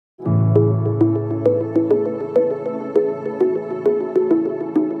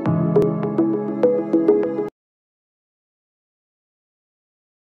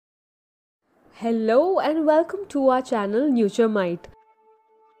Hello and welcome to our channel Nuturemite,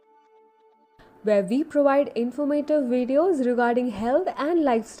 where we provide informative videos regarding health and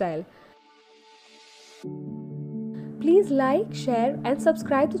lifestyle. Please like, share and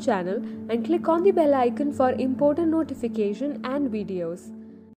subscribe the channel and click on the bell icon for important notification and videos.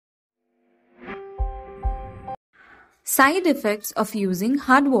 Side effects of using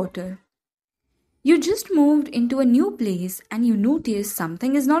hard water. You just moved into a new place and you notice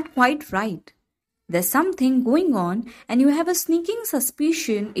something is not quite right. There's something going on and you have a sneaking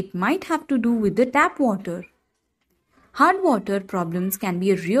suspicion it might have to do with the tap water. Hard water problems can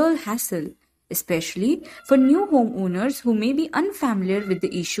be a real hassle, especially for new homeowners who may be unfamiliar with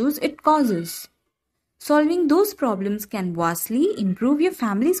the issues it causes. Solving those problems can vastly improve your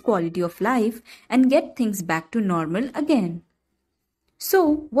family's quality of life and get things back to normal again.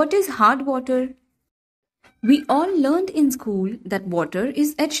 So, what is hard water? We all learned in school that water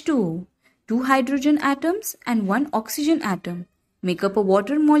is H2O. Two hydrogen atoms and one oxygen atom make up a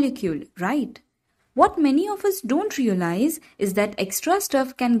water molecule, right? What many of us don't realize is that extra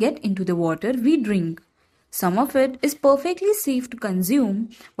stuff can get into the water we drink. Some of it is perfectly safe to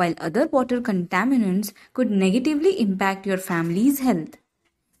consume, while other water contaminants could negatively impact your family's health.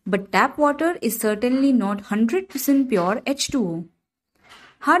 But tap water is certainly not 100% pure H2O.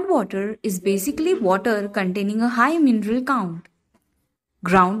 Hard water is basically water containing a high mineral count.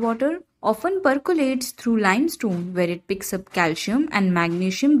 Groundwater often percolates through limestone where it picks up calcium and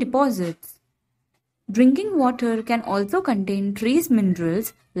magnesium deposits. Drinking water can also contain trace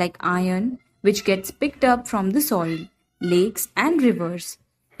minerals like iron, which gets picked up from the soil, lakes and rivers.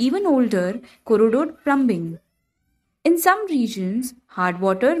 Even older, corroded plumbing. In some regions, hard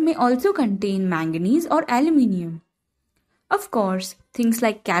water may also contain manganese or aluminium. Of course, things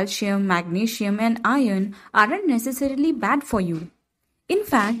like calcium, magnesium and iron aren't necessarily bad for you. In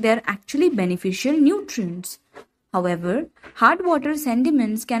fact, they are actually beneficial nutrients. However, hard water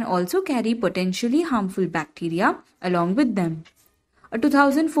sediments can also carry potentially harmful bacteria along with them. A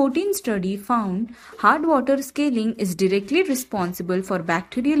 2014 study found hard water scaling is directly responsible for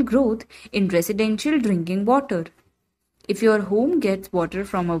bacterial growth in residential drinking water. If your home gets water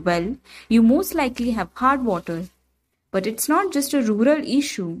from a well, you most likely have hard water. But it's not just a rural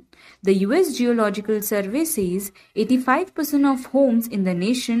issue. The US Geological Survey says 85% of homes in the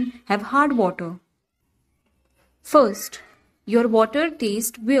nation have hard water. First, your water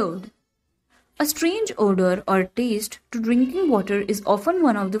tastes weird. A strange odor or taste to drinking water is often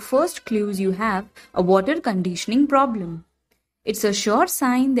one of the first clues you have a water conditioning problem. It's a sure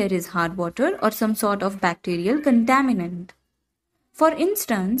sign there is hard water or some sort of bacterial contaminant. For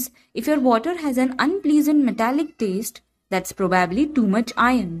instance, if your water has an unpleasant metallic taste, that's probably too much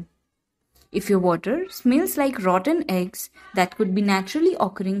iron. If your water smells like rotten eggs, that could be naturally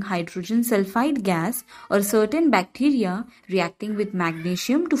occurring hydrogen sulfide gas or certain bacteria reacting with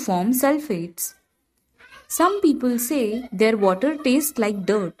magnesium to form sulfates. Some people say their water tastes like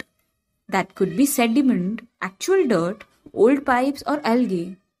dirt. That could be sediment, actual dirt, old pipes or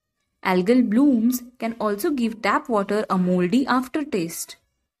algae. Algal blooms can also give tap water a moldy aftertaste.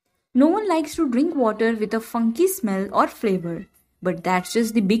 No one likes to drink water with a funky smell or flavor, but that's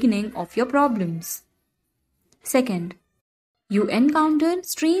just the beginning of your problems. Second, you encounter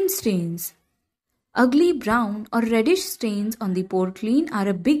strange stains. Ugly brown or reddish stains on the porcelain are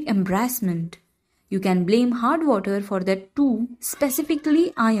a big embarrassment. You can blame hard water for that too,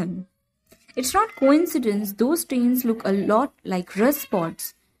 specifically iron. It's not coincidence those stains look a lot like rust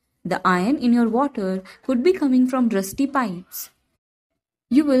spots. The iron in your water could be coming from rusty pipes.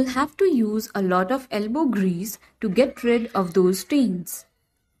 You will have to use a lot of elbow grease to get rid of those stains.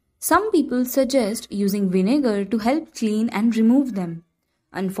 Some people suggest using vinegar to help clean and remove them.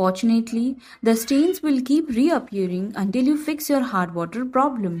 Unfortunately, the stains will keep reappearing until you fix your hard water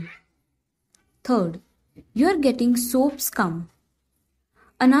problem. Third, you are getting soap scum.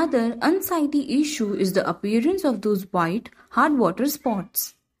 Another unsightly issue is the appearance of those white, hard water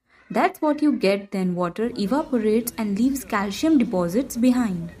spots. That's what you get when water evaporates and leaves calcium deposits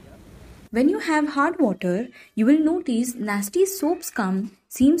behind. When you have hard water, you will notice nasty soap scum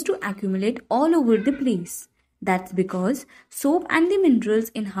seems to accumulate all over the place. That's because soap and the minerals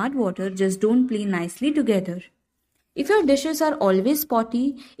in hard water just don't play nicely together. If your dishes are always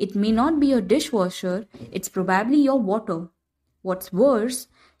spotty, it may not be your dishwasher, it's probably your water. What's worse,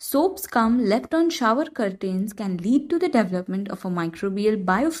 soap scum left on shower curtains can lead to the development of a microbial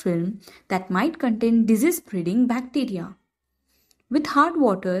biofilm that might contain disease-spreading bacteria. With hard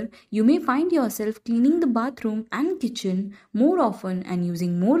water, you may find yourself cleaning the bathroom and kitchen more often and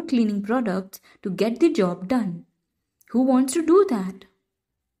using more cleaning products to get the job done. Who wants to do that?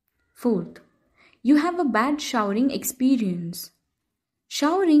 Fourth, You have a bad showering experience.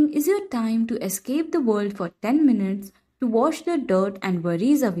 Showering is your time to escape the world for 10 minutes to wash the dirt and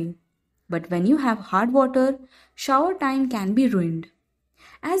worries away. But when you have hard water, shower time can be ruined.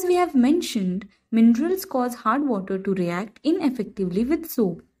 As we have mentioned, minerals cause hard water to react ineffectively with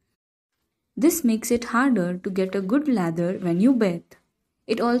soap. This makes it harder to get a good lather when you bathe.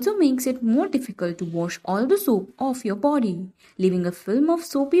 It also makes it more difficult to wash all the soap off your body, leaving a film of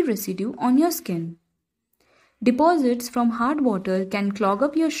soapy residue on your skin. Deposits from hard water can clog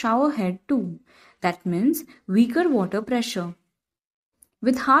up your shower head too. That means weaker water pressure.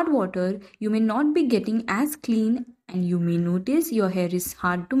 With hard water, you may not be getting as clean and you may notice your hair is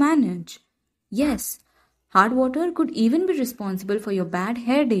hard to manage. Yes, hard water could even be responsible for your bad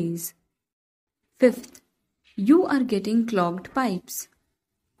hair days. Fifth, you are getting clogged pipes.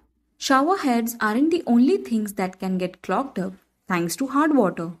 Shower heads aren't the only things that can get clogged up thanks to hard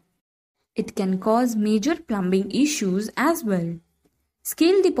water. It can cause major plumbing issues as well.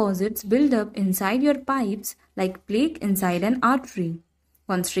 Scale deposits build up inside your pipes like plaque inside an artery,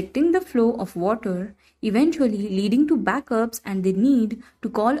 constricting the flow of water, eventually leading to backups and the need to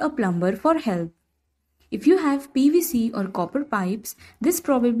call a plumber for help. If you have PVC or copper pipes, this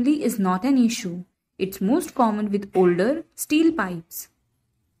probably is not an issue. It's most common with older steel pipes.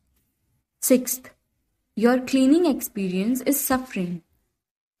 Sixth, your cleaning experience is suffering.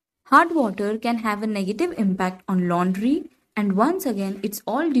 Hard water can have a negative impact on laundry, and once again, it's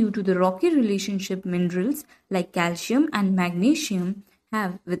all due to the rocky relationship minerals like calcium and magnesium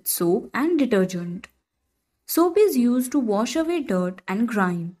have with soap and detergent. Soap is used to wash away dirt and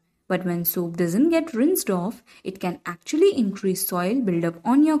grime, but when soap doesn't get rinsed off, it can actually increase soil buildup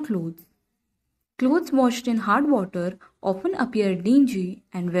on your clothes. Clothes washed in hard water often appear dingy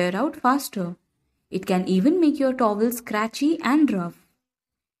and wear out faster. It can even make your towel scratchy and rough.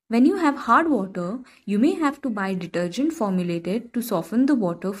 When you have hard water, you may have to buy detergent formulated to soften the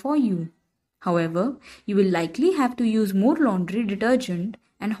water for you. However, you will likely have to use more laundry detergent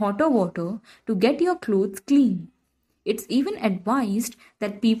and hotter water to get your clothes clean. It's even advised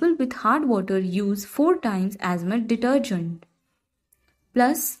that people with hard water use 4 times as much detergent.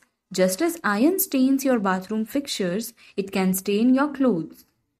 Plus, just as iron stains your bathroom fixtures, it can stain your clothes.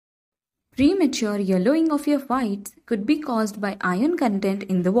 Premature yellowing of your whites could be caused by iron content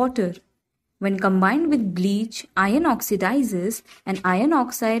in the water. When combined with bleach, iron oxidizes, and iron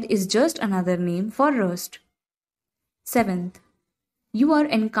oxide is just another name for rust. 7th, you are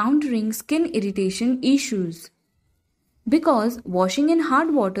encountering skin irritation issues. Because washing in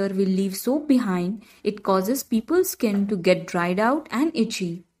hard water will leave soap behind, it causes people's skin to get dried out and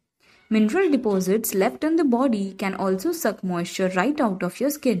itchy. Mineral deposits left on the body can also suck moisture right out of your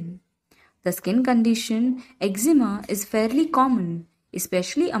skin. The skin condition, eczema, is fairly common,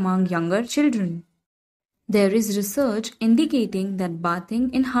 especially among younger children. There is research indicating that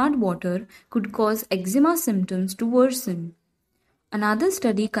bathing in hard water could cause eczema symptoms to worsen. Another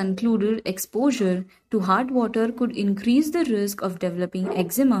study concluded exposure to hard water could increase the risk of developing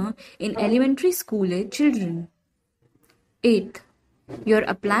eczema in elementary school-age children. 8th, your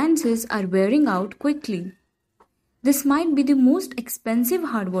appliances are wearing out quickly. This might be the most expensive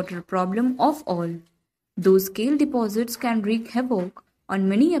hard water problem of all. Those scale deposits can wreak havoc on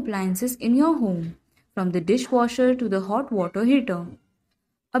many appliances in your home, from the dishwasher to the hot water heater.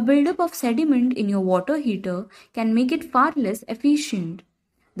 A buildup of sediment in your water heater can make it far less efficient.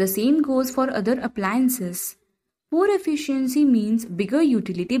 The same goes for other appliances. Poor efficiency means bigger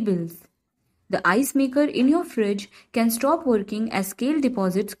utility bills. The ice maker in your fridge can stop working as scale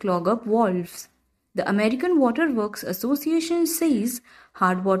deposits clog up valves. The American Water Works Association says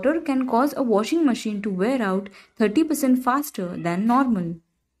hard water can cause a washing machine to wear out 30% faster than normal.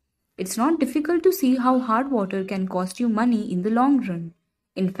 It's not difficult to see how hard water can cost you money in the long run.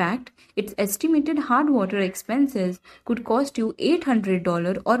 In fact, it's estimated hard water expenses could cost you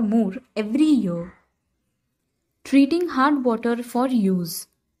 $800 or more every year. Treating hard water for use.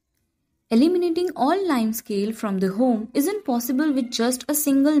 Eliminating all limescale from the home isn't possible with just a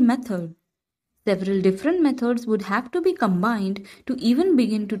single method. Several different methods would have to be combined to even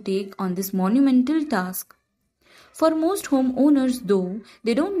begin to take on this monumental task. For most homeowners, though,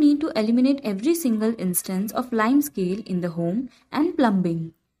 they don't need to eliminate every single instance of limescale in the home and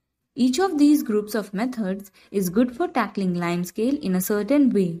plumbing. Each of these groups of methods is good for tackling limescale in a certain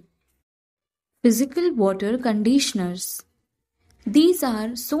way. Physical water conditioners. These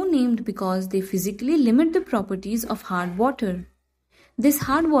are so named because they physically limit the properties of hard water. This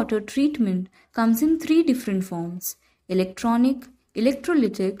hard water treatment comes in 3 different forms: electronic,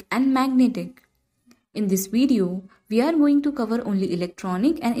 electrolytic, and magnetic. In this video, we are going to cover only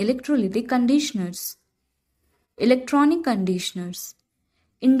electronic and electrolytic conditioners. Electronic conditioners.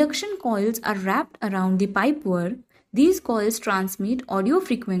 Induction coils are wrapped around the pipework. These coils transmit audio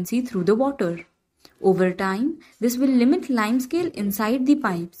frequency through the water. Over time, this will limit limescale inside the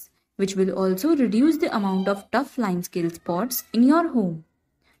pipes, which will also reduce the amount of tough limescale spots in your home.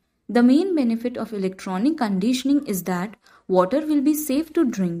 The main benefit of electronic conditioning is that water will be safe to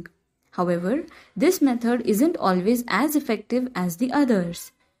drink. However, this method isn't always as effective as the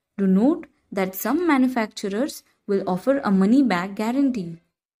others. Do note that some manufacturers will offer a money-back guarantee.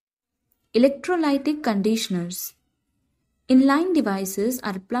 Electrolytic conditioners. Inline devices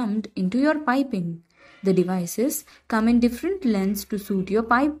are plumbed into your piping. The devices come in different lengths to suit your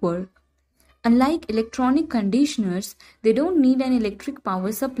pipework. Unlike electronic conditioners, they don't need an electric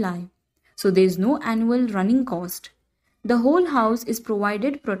power supply, so there is no annual running cost. The whole house is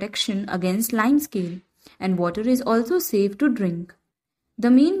provided protection against limescale, and water is also safe to drink. The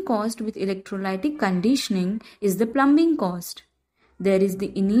main cost with electrolytic conditioning is the plumbing cost. There is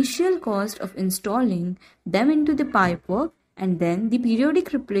the initial cost of installing them into the pipework and then the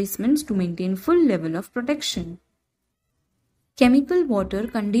periodic replacements to maintain full level of protection. Chemical water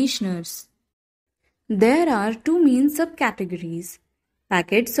conditioners. There are two main subcategories: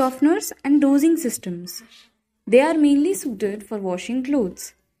 packet softeners and dosing systems. They are mainly suited for washing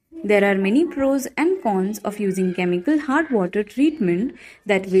clothes. There are many pros and cons of using chemical hard water treatment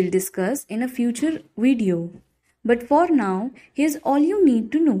that we'll discuss in a future video. But for now, here's all you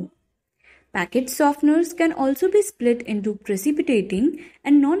need to know. Packet softeners can also be split into precipitating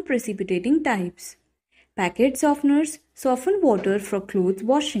and non-precipitating types. Packet softeners soften water for clothes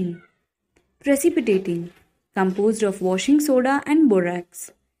washing. Precipitating, composed of washing soda and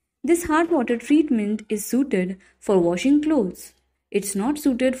borax. This hard water treatment is suited for washing clothes. It's not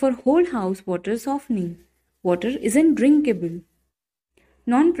suited for whole house water softening. Water isn't drinkable.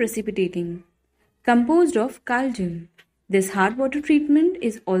 Non-precipitating, composed of calcium. This hard water treatment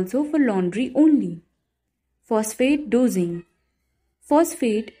is also for laundry only. Phosphate dosing.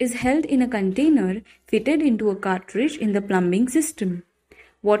 Phosphate is held in a container fitted into a cartridge in the plumbing system.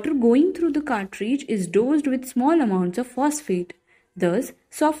 Water going through the cartridge is dosed with small amounts of phosphate, thus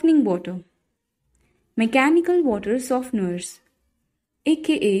softening water. Mechanical water softeners,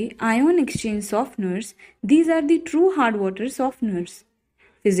 aka ion exchange softeners, these are the true hard water softeners.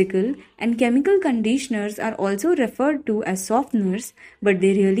 Physical and chemical conditioners are also referred to as softeners, but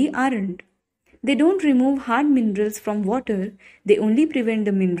they really aren't. They don't remove hard minerals from water, they only prevent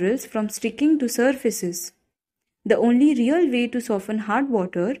the minerals from sticking to surfaces. The only real way to soften hard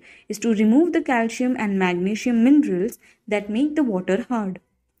water is to remove the calcium and magnesium minerals that make the water hard.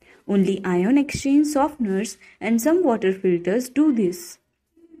 Only ion exchange softeners and some water filters do this.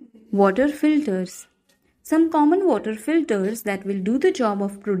 Water filters. Some common water filters that will do the job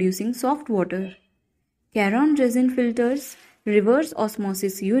of producing soft water. Caron resin filters, reverse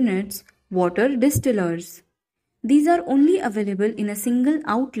osmosis units, water distillers. These are only available in a single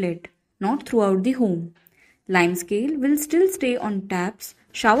outlet, not throughout the home. Limescale will still stay on taps,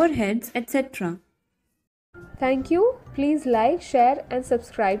 shower heads, etc. Thank you. Please like, share and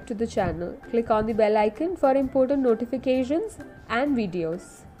subscribe to the channel. Click on the bell icon for important notifications and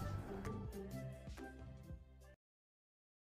videos.